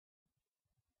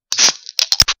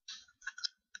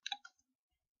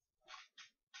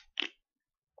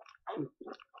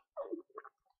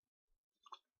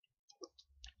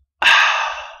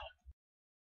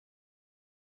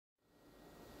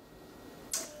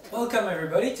Welcome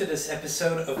everybody to this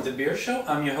episode of The Beer Show.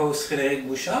 I'm your host Frédéric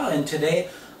Bouchard, and today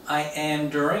I am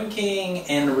drinking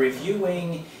and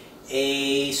reviewing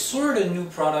a sort of new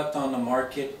product on the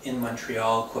market in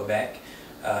Montreal, Quebec,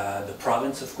 the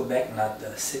province of Quebec, not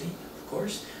the city, of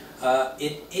course.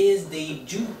 It is the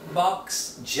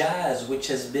Jukebox Jazz, which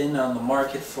has been on the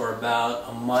market for about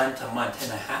a month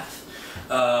and a half.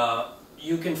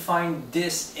 You can find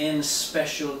this in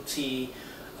specialty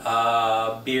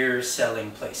beer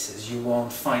selling places. You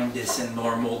won't find this in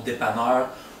normal dépanneur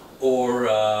or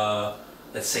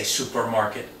let's say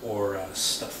supermarket or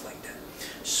stuff like that.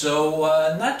 So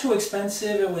not too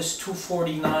expensive. It was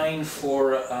 $2.49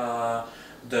 for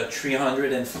the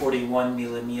 341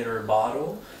 milliliter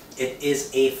bottle. It is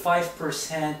a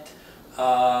 5%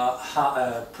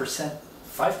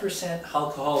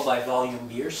 alcohol by volume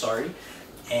beer, sorry,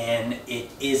 and it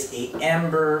is a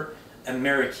amber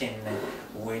American,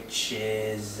 which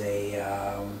is a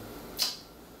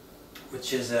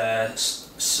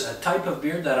type of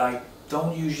beer that I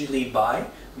don't usually buy,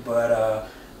 but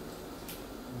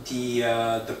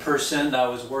the person that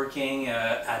was working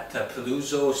at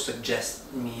Paluzzo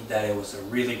suggested me that it was a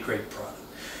really great product.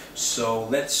 So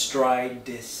let's try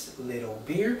this little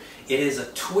beer. It is a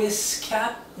twist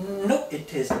cap. No,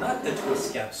 it is not the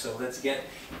twist cap. So let's get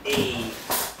a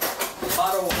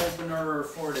bottle opener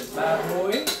for this bad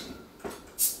boy.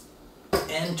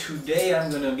 And today I'm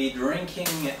going to be drinking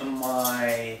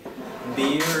my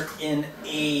beer in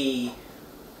a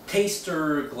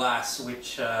taster glass,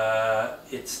 which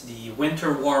it's the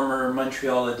Winter Warmer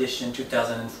Montreal Edition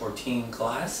 2014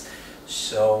 glass.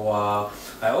 So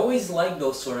I always like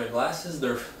those sort of glasses.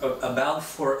 They're about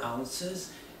 4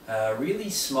 ounces, really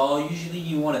small. Usually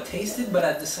you want to taste it, but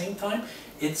at the same time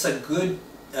it's good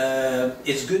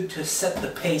to set the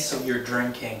pace of your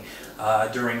drinking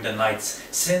during the nights.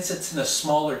 Since it's in a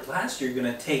smaller glass, you're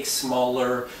gonna take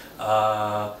smaller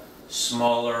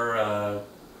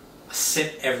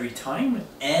sip every time,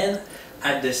 and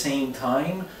at the same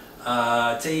time,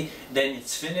 then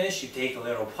it's finished, you take a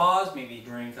little pause, maybe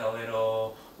drink a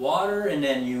little water, and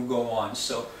then you go on.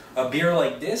 So a beer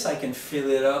like this, I can fill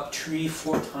it up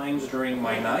 3-4 times during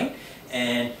my night,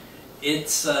 and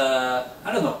it's, I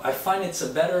don't know, I find it's a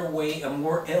better way, a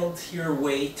more healthier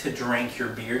way to drink your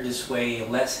beer. This way,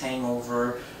 less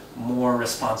hangover, more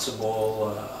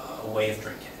responsible way of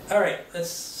drinking it. Alright,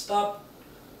 let's stop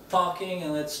talking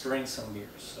and let's drink some beer.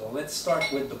 So let's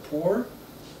start with the pour.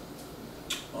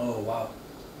 Oh wow,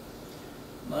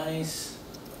 nice.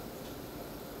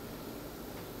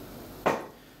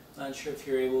 Not sure if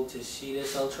you're able to see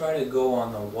this. I'll try to go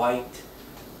on the white.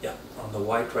 Yeah, on the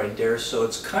white right there. So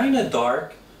it's kind of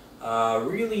dark,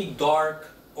 really dark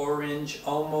orange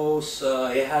almost.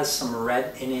 It has some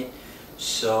red in it,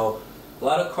 so a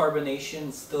lot of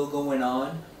carbonation still going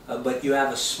on, but you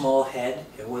have a small head.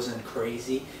 It wasn't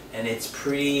crazy, and it's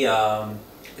pretty,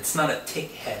 it's not a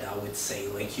thick head, I would say.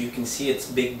 Like you can see it's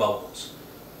big bubbles.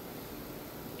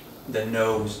 The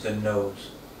nose.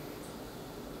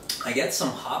 I get some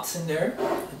hops in there.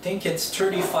 I think it's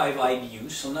 35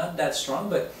 IBU, so not that strong,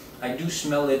 but I do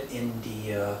smell it in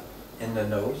the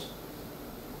nose.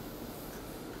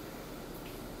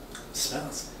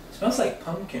 Smells like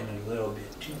pumpkin a little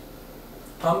bit too.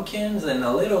 Pumpkins and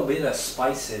a little bit of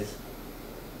spices.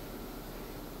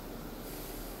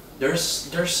 There's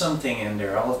something in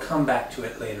there. I'll come back to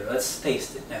it later. Let's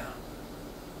taste it now.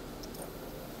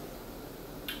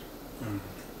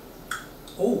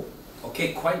 Oh.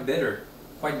 Okay, quite bitter,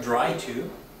 quite dry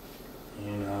too,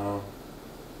 you know.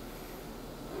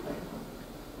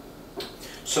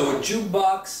 So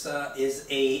Jukebox is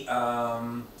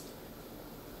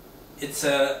it's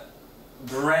a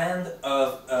brand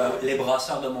of Les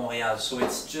Brasseurs de Montreal. So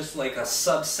it's just like a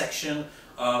subsection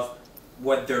of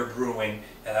what they're brewing.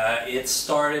 It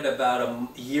started about a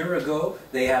year ago.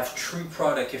 They have 3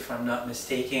 products, if I'm not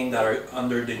mistaken, that are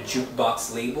under the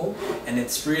Jukebox label, and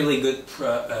it's really good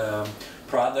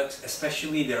products,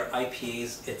 especially their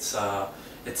IPAs. It's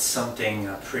something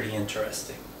pretty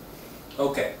interesting.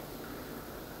 Okay.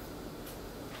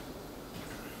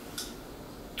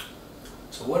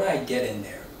 So what do I get in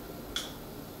there?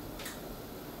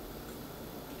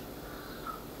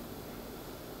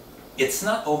 It's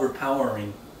not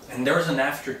overpowering, and there's an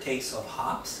aftertaste of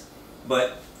hops,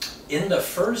 but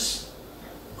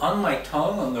on my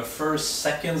tongue, on the first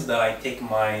seconds that I take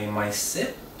my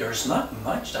sip, there's not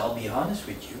much, I'll be honest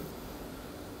with you.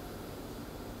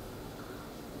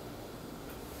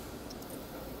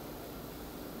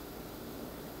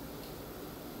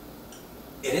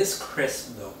 It is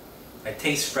crisp though. I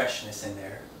taste freshness in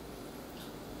there.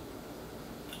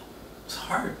 It's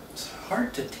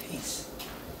hard to taste.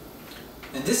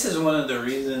 And this is one of the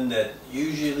reasons that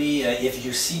usually if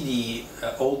you see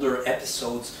the older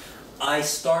episodes, I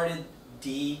started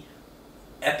the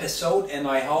episode and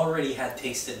I already had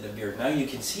tasted the beer. Now you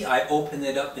can see I opened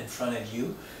it up in front of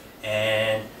you,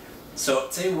 and so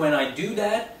say when I do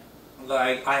that,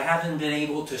 like I haven't been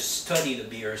able to study the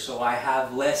beer, so I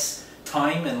have less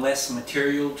time and less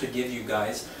material to give you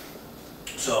guys.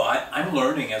 So I'm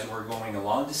learning as we're going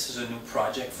along. This is a new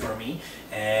project for me,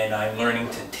 and I'm learning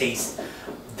to taste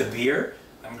the beer.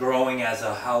 I'm growing as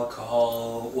a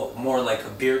alcohol, well, more like a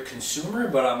beer consumer,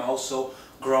 but I'm also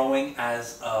growing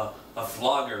as a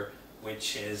vlogger,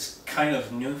 which is kind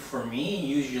of new for me.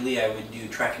 Usually I would do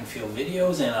track and field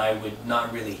videos and I would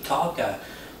not really talk.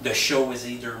 The show was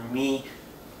either me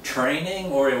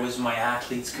training or it was my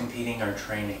athletes competing or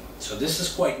training. So this is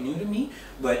quite new to me,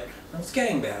 but it's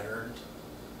getting better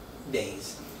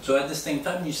days. So at the same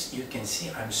time, you can see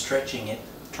I'm stretching it,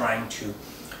 trying to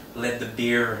let the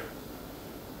beer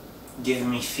give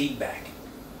me feedback.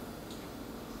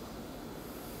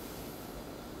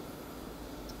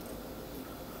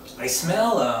 I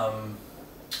smell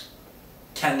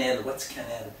cannelle. What's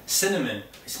cannelle? Cinnamon.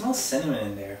 I smell cinnamon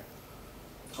in there.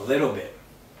 A little bit.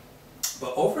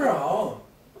 But overall,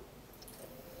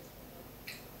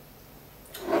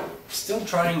 still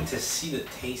trying to see the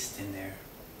taste in there.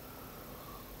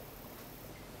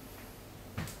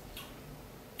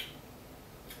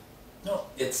 No,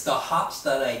 it's the hops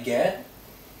that I get,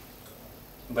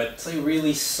 but it's a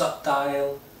really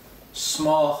subtle,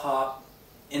 small hop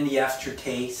in the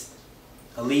aftertaste.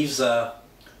 It leaves a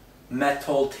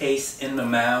metal taste in the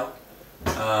mouth,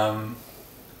 but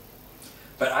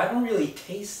I don't really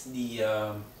taste the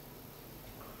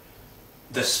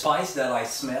spice that I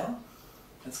smell.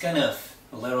 It's kind of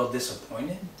a little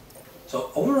disappointed.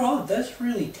 So overall, it doesn't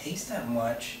really taste that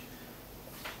much,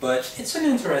 but it's an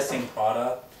interesting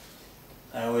product.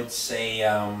 I would say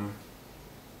I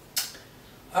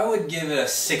would give it a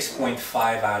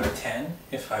 6.5 out of 10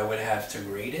 if I would have to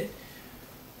grade it.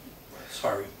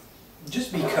 Sorry,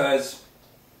 just because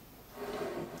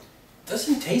it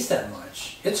doesn't taste that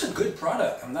much. It's a good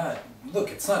product.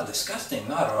 Look, it's not disgusting,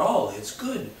 not at all. It's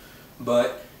good,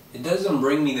 but it doesn't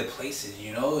bring me to places,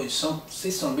 you know.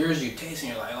 Some beers you taste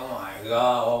and you're like, oh my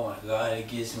god, it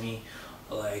gives me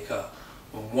like a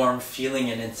warm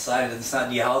feeling, and inside it's not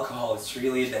the alcohol, it's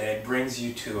really that it brings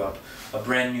you to a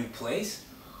brand new place.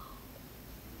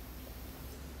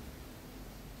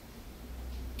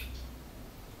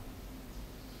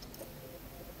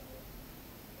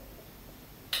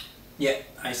 Yeah,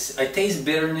 I taste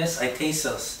bitterness, I taste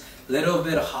a little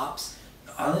bit of hops.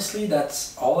 Honestly,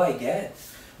 that's all I get.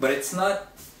 But it's not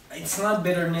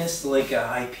bitterness like a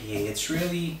IPA. It's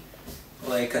really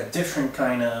like a different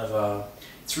kind of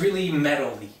it's really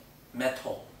metally.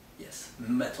 Metal. Yes,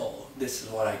 metal. This is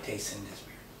what I taste in this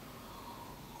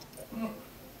beer.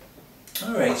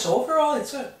 Alright, so overall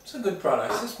it's a good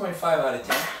product. 6.5 out of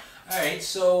 10. Alright,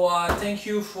 so thank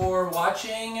you for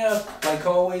watching. Like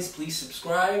always, please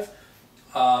subscribe,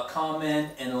 comment,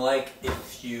 and like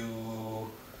if you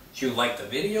like the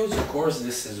videos. Of course,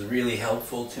 this is really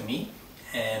helpful to me.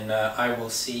 And I will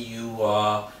see you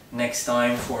next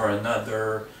time for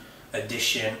another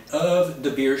edition of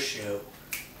The Beer Show.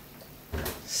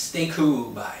 Stay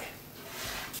cool, bye.